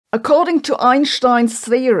According to Einstein's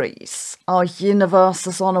theories, our universe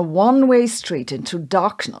is on a one-way street into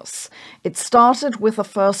darkness. It started with the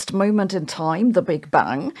first moment in time, the Big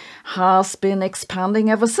Bang, has been expanding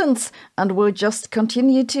ever since, and will just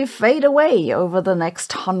continue to fade away over the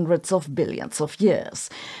next hundreds of billions of years.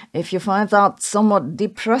 If you find that somewhat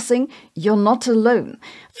depressing, you're not alone.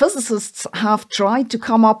 Physicists have tried to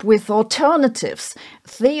come up with alternatives,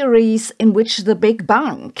 theories in which the Big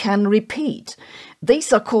Bang can repeat.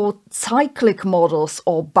 These are called cyclic models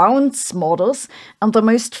or bounce models, and the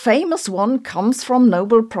most famous one comes from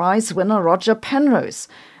Nobel Prize winner Roger Penrose.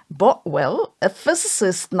 But, well, a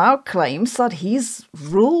physicist now claims that he's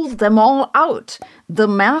ruled them all out. The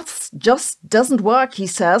maths just doesn't work, he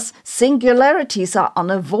says. Singularities are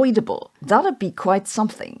unavoidable. That'd be quite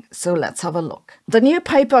something, so let's have a look. The new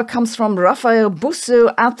paper comes from Raphael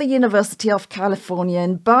Busso at the University of California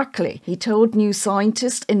in Berkeley. He told New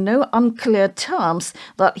Scientist in no unclear terms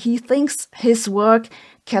that he thinks his work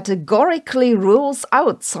categorically rules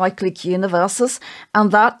out cyclic universes,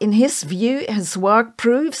 and that, in his view, his work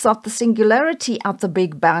proves that the singularity at the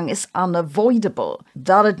Big Bang is unavoidable.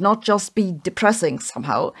 That'd not just be depressing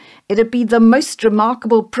somehow, it'd be the most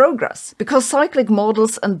remarkable progress, because cyclic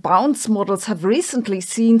models and bounce models have recently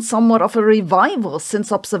seen somewhat of a revival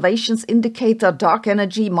since observations indicate that dark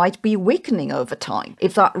energy might be weakening over time.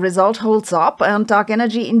 If that result holds up and dark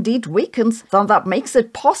energy indeed weakens, then that makes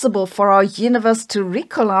it possible for our universe to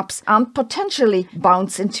recollapse and potentially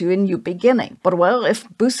bounce into a new beginning. But well, if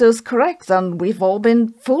Busso's correct, then we've all been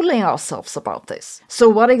fooling ourselves about this. So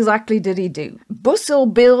what exactly did he do?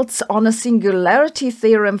 Busso builds on a singularity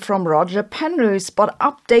theorem from Roger Penrose, but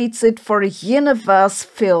updates it for a universe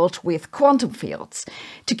filled with quantum fields.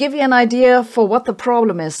 To give you an idea for what the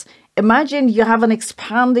problem is, imagine you have an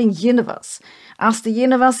expanding universe. As the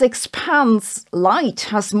universe expands, light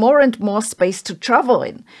has more and more space to travel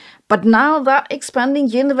in. But now that expanding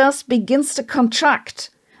universe begins to contract.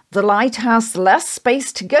 The light has less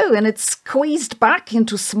space to go and it's squeezed back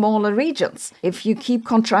into smaller regions. If you keep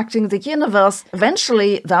contracting the universe,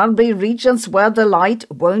 eventually there'll be regions where the light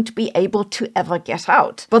won't be able to ever get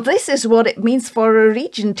out. But this is what it means for a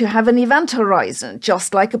region to have an event horizon,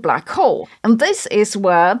 just like a black hole. And this is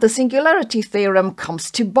where the singularity theorem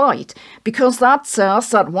comes to bite, because that says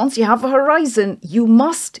that once you have a horizon, you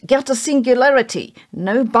must get a singularity.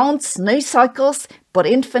 No bounce, no cycles, but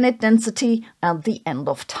infinite density and the end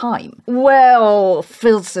of time. Well,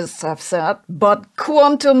 physicists have said, but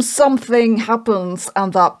quantum something happens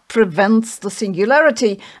and that prevents the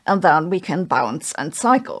singularity, and then we can bounce and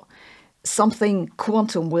cycle. Something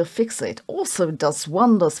quantum will fix it also does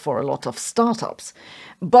wonders for a lot of startups.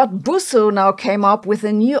 But Busso now came up with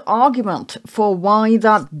a new argument for why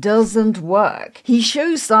that doesn't work. He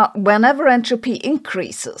shows that whenever entropy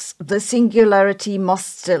increases, the singularity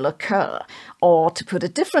must still occur. Or, to put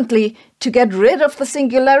it differently, to get rid of the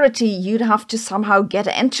singularity, you'd have to somehow get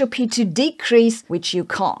entropy to decrease, which you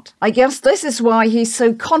can't. I guess this is why he's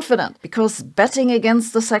so confident, because betting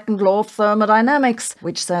against the second law of thermodynamics,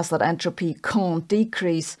 which says that entropy can't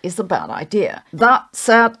decrease, is a bad idea. That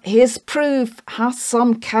said, his proof has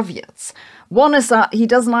some caveats. One is that he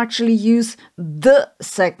doesn't actually use the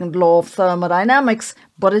second law of thermodynamics,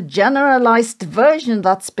 but a generalized version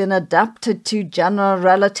that's been adapted to general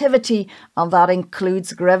relativity, and that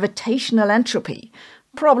includes gravitational entropy.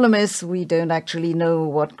 Problem is, we don't actually know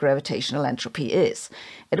what gravitational entropy is.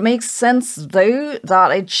 It makes sense, though,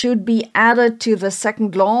 that it should be added to the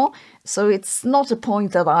second law, so it's not a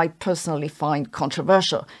point that I personally find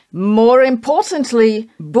controversial. More importantly,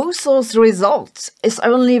 Busso's result is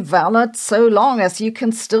only valid so long as you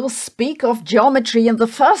can still speak of geometry in the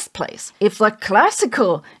first place. If the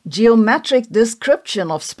classical geometric description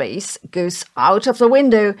of space goes out of the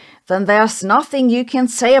window, then there's nothing you can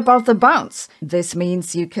say about the bounce. This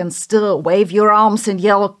means you can still wave your arms and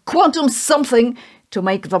yell quantum something to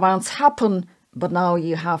make the bounce happen, but now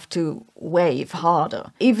you have to wave harder.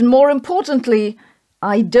 Even more importantly,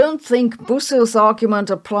 I don't think Busso's argument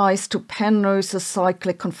applies to Penrose's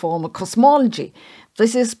cyclic conformal cosmology.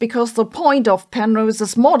 This is because the point of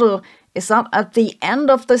Penrose's model is that at the end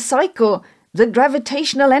of the cycle, the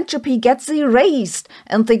gravitational entropy gets erased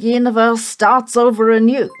and the universe starts over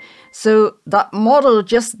anew. So that model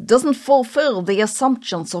just doesn't fulfill the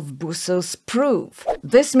assumptions of Busso's proof.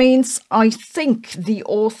 This means I think the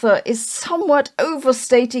author is somewhat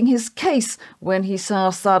overstating his case when he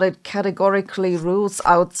says that it categorically rules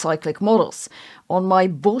out cyclic models. On my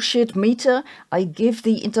bullshit meter, I give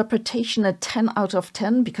the interpretation a 10 out of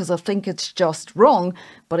 10 because I think it's just wrong,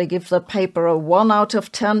 but I give the paper a 1 out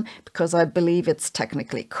of 10 because I believe it's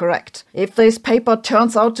technically correct. If this paper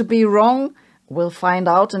turns out to be wrong, We'll find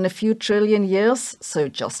out in a few trillion years, so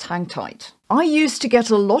just hang tight. I used to get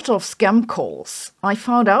a lot of scam calls. I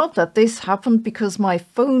found out that this happened because my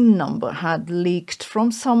phone number had leaked from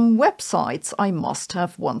some websites I must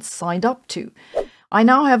have once signed up to. I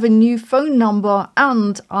now have a new phone number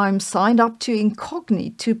and I'm signed up to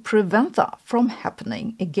incognito to prevent that from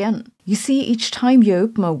happening again. You see, each time you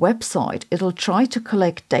open a website, it'll try to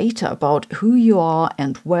collect data about who you are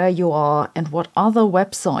and where you are and what other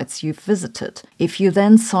websites you've visited. If you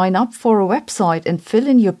then sign up for a website and fill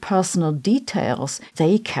in your personal details,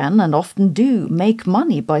 they can, and often do, make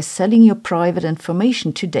money by selling your private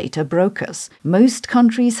information to data brokers. Most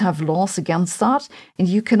countries have laws against that, and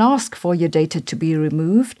you can ask for your data to be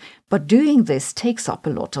removed, but doing this takes up a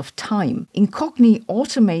lot of time. Incognito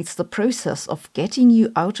automates the process of getting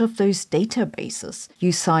you out of those databases.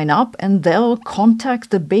 You sign up and they'll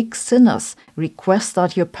contact the big sinners, request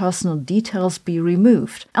that your personal details be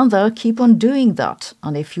removed, and they'll keep on doing that,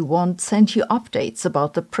 and if you want, send you updates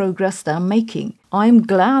about the progress they're making. I'm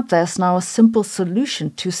glad there's now a simple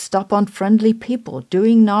solution to stop unfriendly people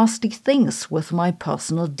doing nasty things with my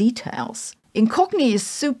personal details. Incognito is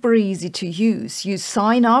super easy to use. You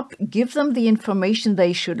sign up, give them the information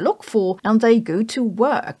they should look for, and they go to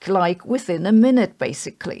work, like within a minute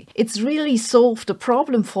basically. It's really solved a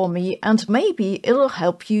problem for me, and maybe it'll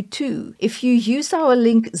help you too. If you use our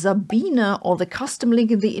link Sabine or the custom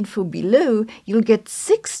link in the info below, you'll get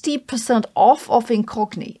 60% off of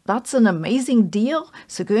Incognito. That's an amazing deal,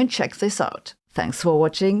 so go and check this out. Thanks for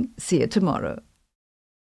watching. See you tomorrow.